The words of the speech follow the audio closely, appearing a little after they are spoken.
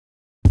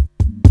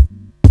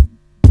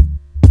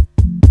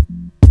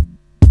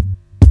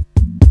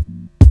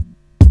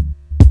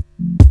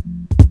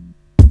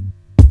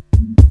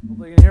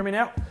Everybody can hear me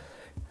now?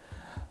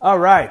 All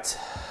right.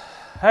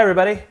 Hi,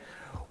 everybody.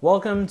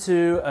 Welcome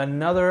to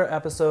another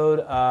episode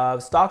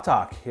of Stock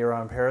Talk here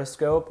on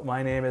Periscope.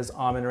 My name is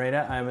Aman.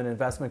 I'm an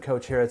investment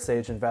coach here at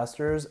Sage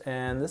Investors,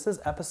 and this is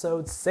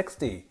episode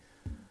 60.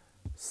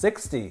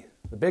 60,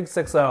 the big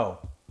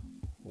 6-0.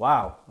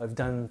 Wow, I've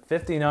done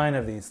 59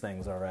 of these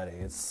things already.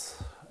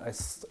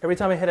 Every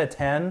time I hit a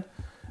 10,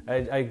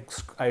 I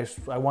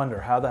wonder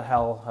how the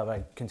hell have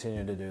I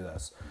continued to do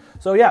this.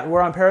 So yeah,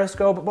 we're on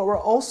Periscope, but we're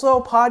also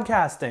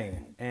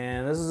podcasting,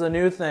 and this is a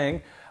new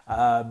thing.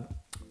 All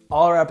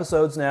our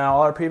episodes now,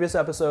 all our previous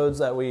episodes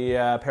that we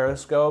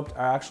periscoped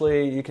are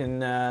actually, you can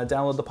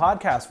download the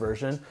podcast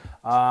version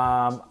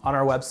on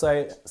our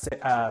website,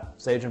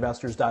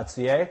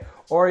 sageinvestors.ca,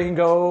 or you can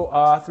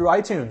go through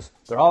iTunes.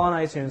 They're all on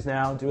iTunes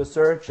now. Do a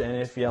search,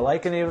 and if you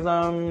like any of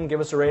them, give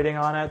us a rating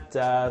on it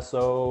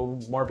so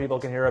more people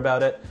can hear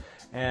about it.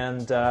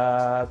 And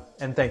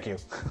thank you.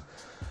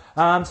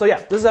 So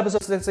yeah, this is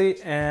episode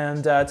 60,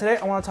 and today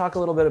I want to talk a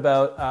little bit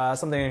about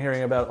something I'm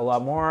hearing about a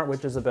lot more,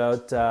 which is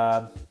about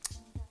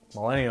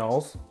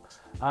millennials.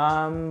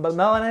 But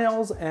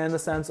millennials and the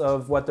sense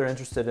of what they're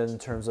interested in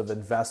terms of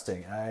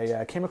investing.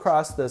 I came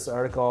across this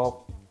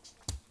article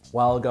a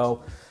while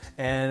ago,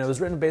 and it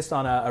was written based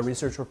on a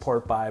research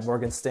report by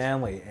Morgan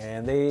Stanley,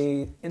 and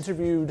they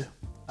interviewed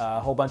a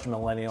whole bunch of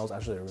millennials.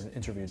 Actually, they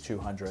interviewed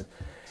 200,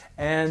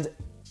 and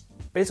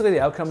basically, the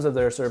outcomes of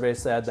their survey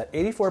said that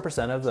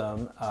 84% of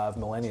them, of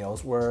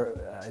millennials, were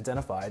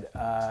identified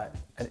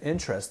an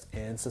interest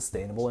in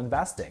sustainable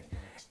investing.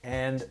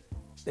 And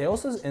they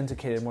also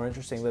indicated, more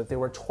interesting, that they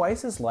were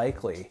twice as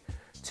likely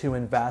to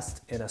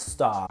invest in a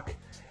stock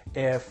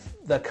if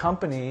the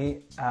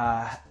company's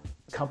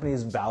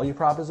value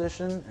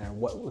proposition and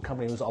what the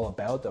company was all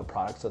about, the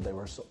products that they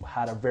were,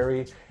 had a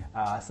very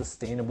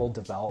sustainable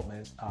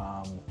development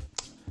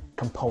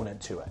component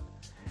to it.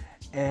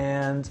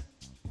 And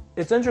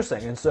it's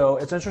interesting, and so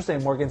it's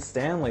interesting. Morgan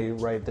Stanley,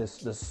 right?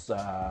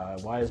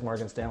 Why is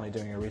Morgan Stanley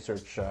doing a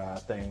research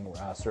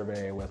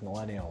survey with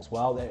millennials?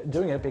 Well, they're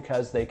doing it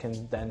because they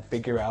can then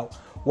figure out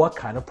what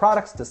kind of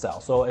products to sell.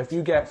 So if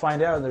you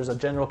find out there's a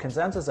general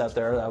consensus out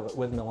there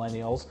with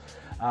millennials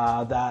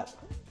that,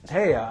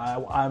 hey, I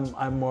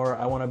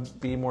want to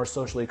be more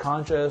socially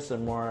conscious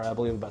and more, I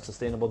believe, about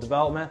sustainable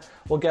development.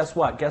 Well, guess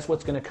what? Guess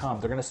what's going to come?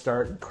 They're going to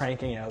start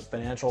cranking out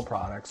financial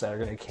products that are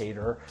going to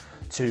cater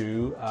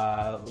to,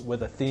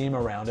 with a theme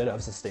around it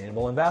of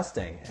sustainable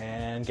investing.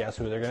 And guess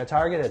who they're going to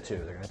target it to?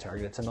 They're going to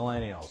target it to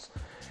millennials.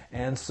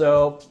 And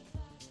so,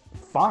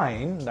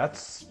 fine,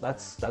 that's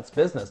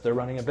business. They're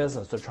running a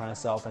business. They're trying to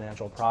sell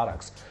financial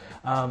products.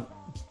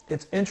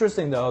 It's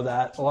interesting, though,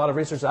 that a lot of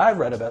research that I've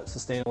read about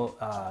sustainable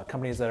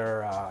companies that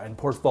are in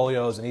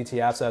portfolios and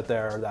ETFs out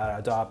there that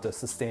adopt a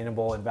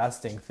sustainable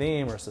investing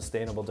theme or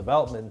sustainable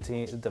development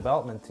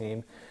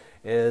theme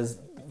is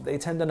they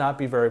tend to not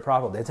be very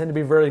profitable. They tend to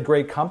be very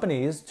great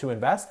companies to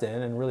invest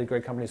in and really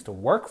great companies to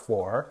work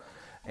for,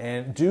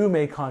 and do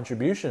make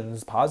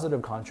contributions,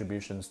 positive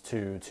contributions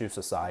to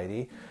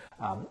society.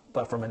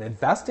 But from an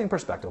investing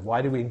perspective,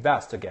 why do we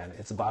invest? Again,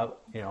 it's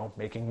about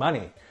making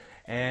money.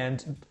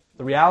 And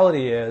the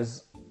reality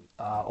is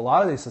a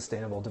lot of these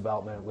sustainable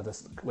development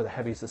with a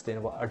heavy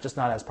sustainable are just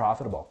not as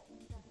profitable.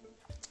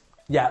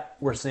 Yet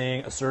we're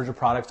seeing a surge of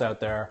products out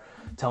there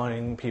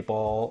telling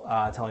people,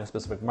 telling a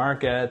specific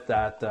market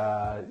that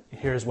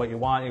here's what you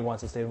want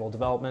sustainable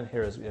development,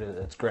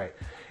 it's great.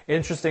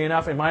 Interesting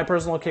enough, in my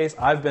personal case,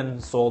 I've been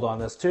sold on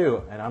this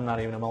too, and I'm not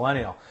even a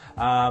millennial.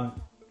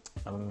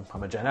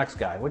 I'm a Gen X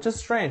guy, which is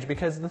strange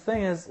because the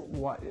thing is,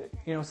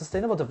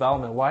 sustainable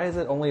development, why is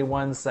it only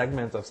one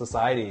segment of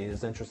society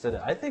is interested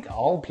in? I think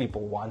all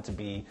people want to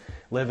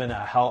live in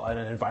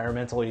an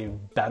environmentally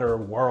better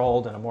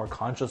world and a more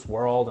conscious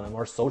world and a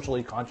more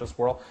socially conscious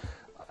world.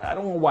 I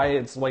don't know why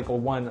it's like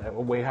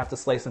we have to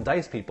slice and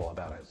dice people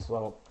about it.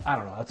 So I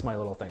don't know. That's my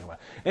little thing about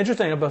it.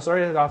 Interesting. But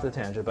sorry to get off the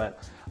tangent,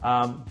 but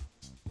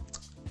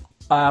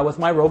with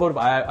my robo,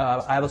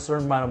 I have a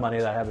certain amount of money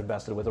that I have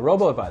invested with a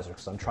robo advisor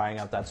because I'm trying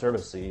out that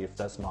service, see if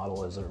this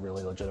model is a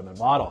really legitimate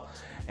model.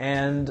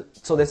 And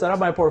so they set up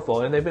my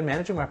portfolio, and they've been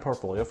managing my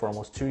portfolio for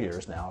almost 2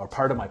 years now, or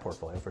part of my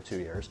portfolio for 2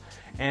 years.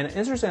 And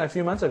interesting, a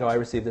few months ago, I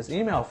received this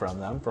email from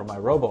them, from my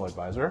robo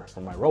advisor,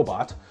 from my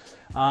robot,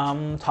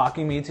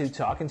 talking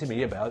to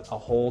me about a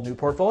whole new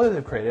portfolio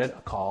they've created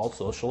called a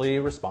socially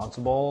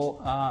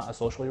responsible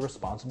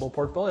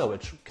portfolio,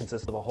 which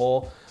consists of a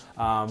whole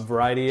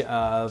variety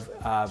of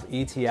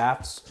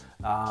ETFs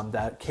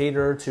that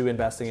cater to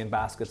investing in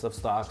baskets of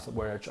stocks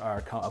which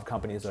are of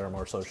companies that are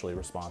more socially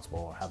responsible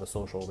or have a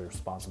social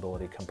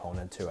responsibility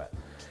component to it.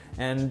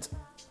 And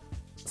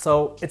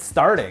so it's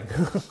starting.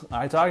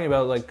 I'm talking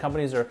about like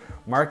companies are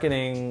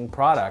marketing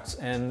products,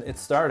 and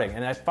it's starting.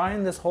 And I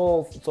find this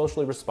whole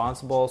socially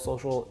responsible,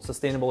 social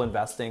sustainable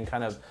investing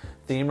kind of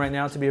theme right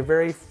now to be a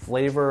very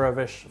flavor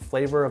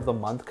of the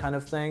month kind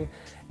of thing.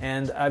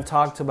 And I've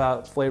talked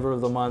about flavor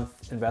of the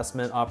month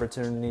investment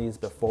opportunities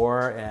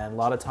before, and a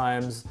lot of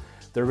times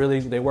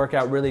they work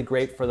out really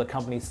great for the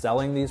company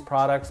selling these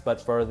products, but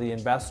for the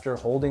investor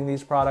holding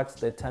these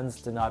products, it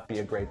tends to not be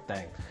a great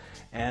thing.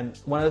 And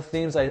one of the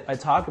themes I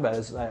talk about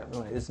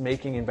is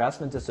making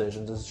investment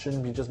decisions. It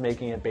shouldn't be just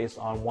making it based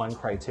on one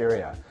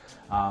criteria,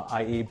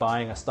 i.e.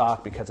 buying a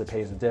stock because it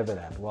pays a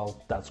dividend.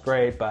 Well, that's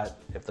great,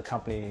 but if the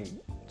company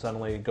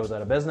suddenly goes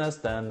out of business,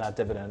 then that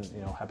dividend,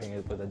 having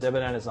it with a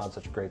dividend is not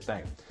such a great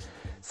thing.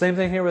 Same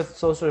thing here with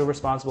socially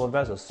responsible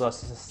investors, so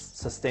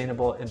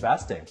sustainable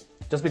investing.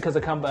 Just because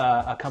a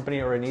company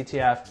or an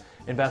ETF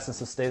invests in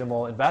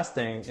sustainable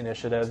investing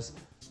initiatives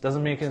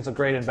doesn't mean it's a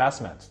great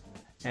investment.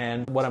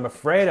 And what I'm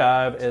afraid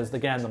of is,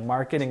 again, the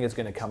marketing is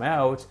going to come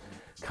out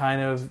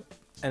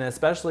and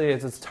especially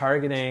as it's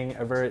targeting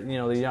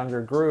the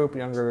younger group,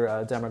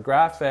 younger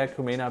demographic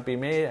who may not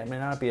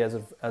be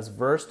as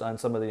versed on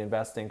some of the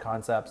investing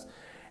concepts,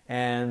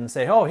 and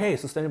say, oh, hey,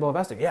 sustainable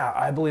investing, yeah,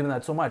 I believe in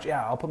that so much,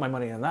 yeah, I'll put my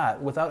money in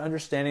that, without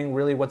understanding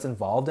really what's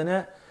involved in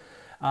it,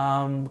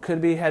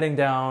 could be heading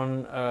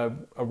down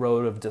a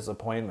road of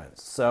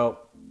disappointments. So,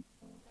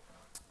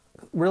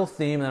 real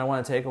theme that I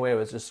want to take away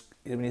was just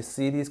when I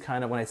see these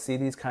kind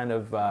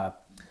of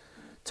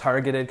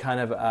targeted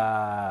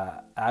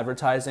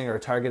advertising or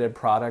targeted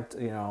product,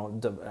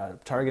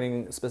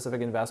 targeting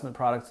specific investment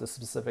products to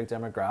specific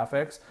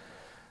demographics,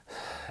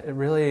 it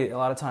really, a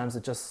lot of times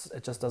it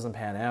just doesn't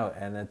pan out,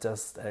 and it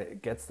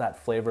gets that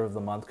flavor of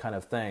the month kind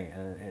of thing,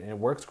 and it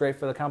works great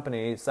for the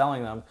company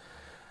selling them.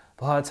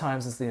 But a lot of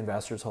times it's the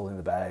investors holding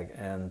the bag,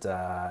 and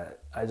I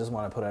just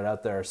want to put it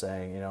out there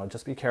saying,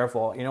 just be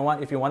careful. You know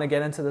what? If you want to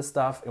get into this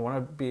stuff, you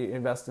want to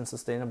invest in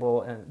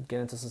sustainable and get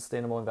into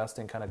sustainable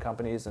investing kind of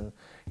companies and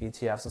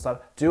ETFs and stuff,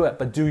 do it.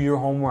 But do your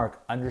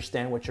homework.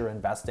 Understand what you're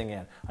investing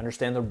in.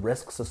 Understand the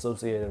risks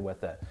associated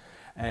with it.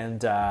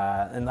 And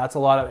that's a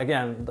lot of,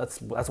 again,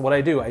 that's what I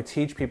do. I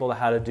teach people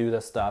how to do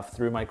this stuff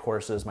through my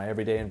courses, my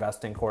everyday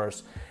investing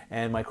course,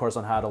 and my course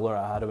on how to learn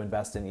how to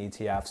invest in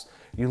ETFs.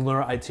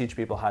 I teach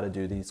people how to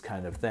do these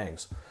kind of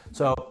things.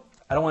 So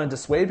I don't want to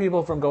dissuade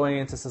people from going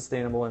into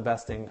sustainable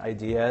investing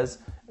ideas.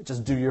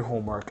 Just do your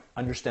homework,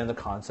 understand the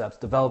concepts,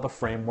 develop a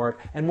framework,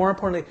 and more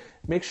importantly,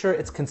 make sure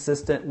it's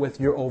consistent with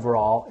your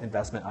overall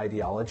investment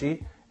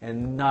ideology,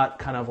 and not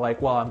kind of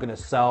like, well, I'm going to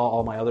sell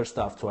all my other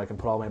stuff so I can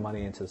put all my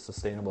money into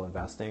sustainable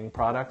investing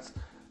products.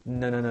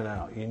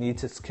 No. You need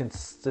to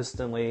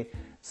consistently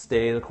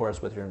stay the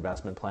course with your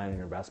investment plan and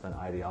your investment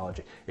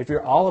ideology. If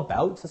you're all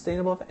about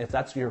sustainable, if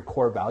that's your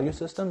core value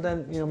system,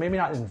 then maybe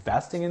not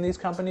investing in these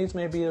companies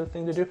may be a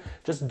thing to do.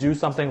 Just do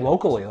something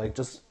locally, like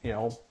just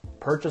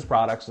purchase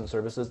products and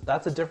services.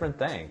 That's a different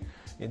thing.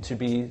 To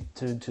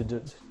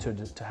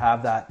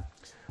have that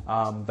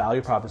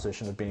value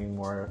proposition of being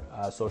more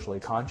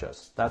socially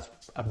conscious. That's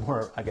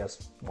more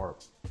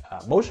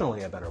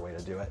emotionally a better way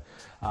to do it.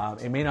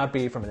 It may not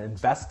be, from an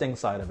investing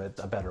side of it,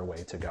 a better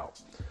way to go.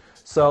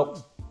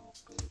 So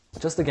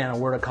just again, a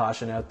word of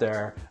caution out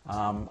there.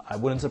 I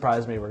wouldn't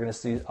surprise me. We're going to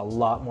see a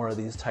lot more of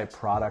these type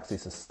products,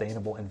 these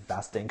sustainable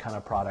investing kind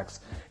of products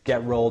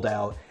get rolled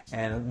out.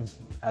 And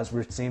as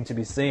we seem to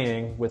be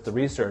seeing with the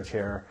research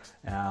here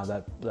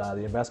that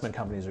the investment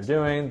companies are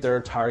doing,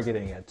 they're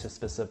targeting it to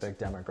specific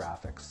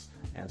demographics.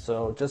 And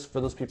so just for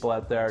those people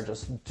out there,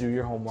 just do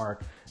your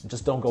homework.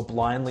 Just don't go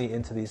blindly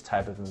into these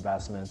type of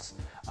investments.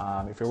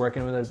 If you're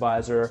working with an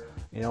advisor,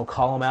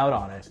 call them out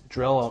on it,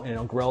 grill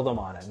them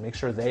on it, and make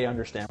sure they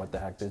understand what the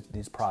heck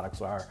these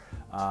products are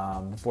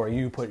before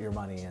you put your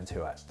money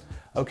into it.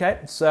 Okay,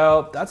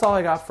 so that's all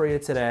I got for you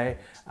today.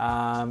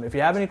 If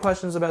you have any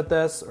questions about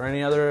this or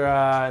any other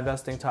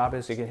investing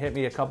topics, you can hit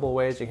me a couple of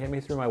ways. You can hit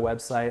me through my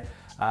website,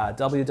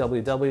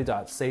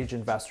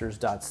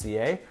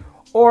 www.sageinvestors.ca.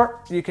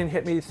 Or you can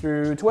hit me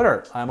through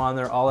Twitter. I'm on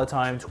there all the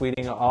time,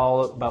 tweeting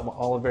all about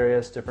all the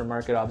various different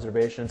market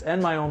observations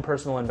and my own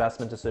personal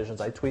investment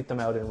decisions. I tweet them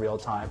out in real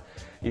time.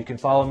 You can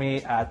follow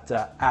me at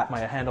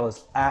my handle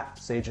is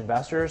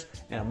 @sageinvestors,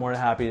 and I'm more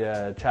than happy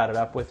to chat it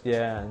up with you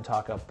and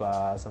talk up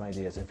some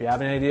ideas. If you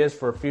have any ideas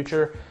for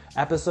future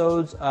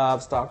episodes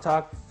of Stock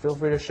Talk, feel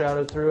free to shout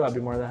it through. I'd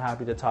be more than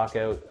happy to talk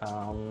out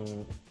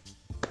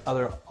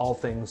all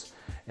things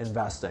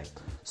investing.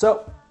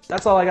 So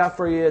that's all I got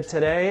for you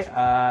today.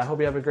 I hope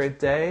you have a great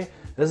day.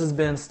 This has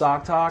been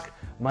Stock Talk.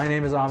 My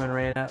name is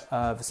Aman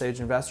of Sage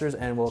Investors,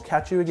 and we'll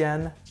catch you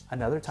again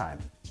another time.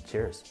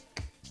 Cheers.